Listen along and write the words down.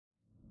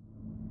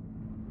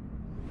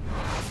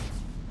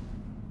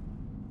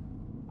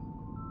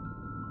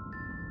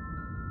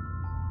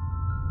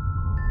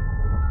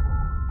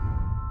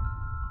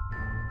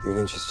You're an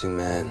interesting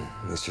man,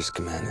 Mr.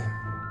 Scamander.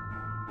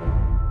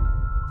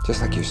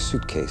 Just like your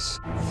suitcase,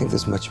 I think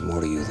there's much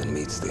more to you than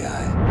meets the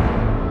eye.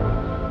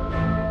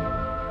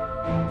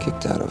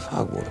 Kicked out of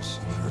Hogwarts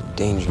for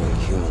endangering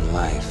human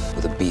life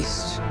with a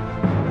beast.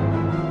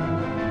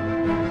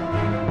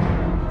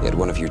 Yet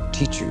one of your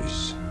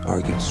teachers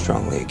argued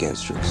strongly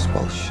against your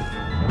expulsion.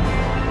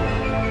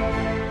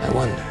 I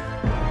wonder,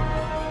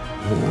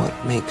 what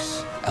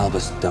makes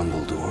Albus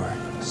Dumbledore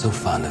so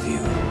fond of you,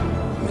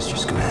 Mr.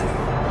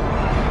 Scamander?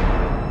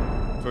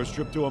 First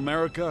trip to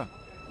America?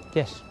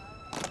 Yes.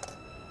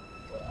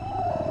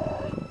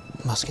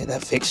 Must get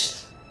that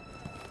fixed.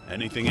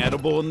 Anything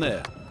edible in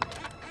there?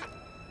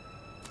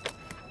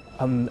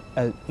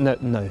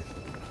 No.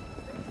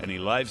 Any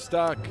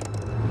livestock?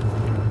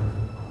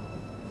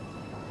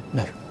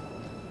 No.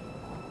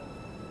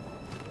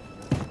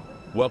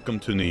 Welcome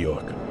to New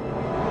York.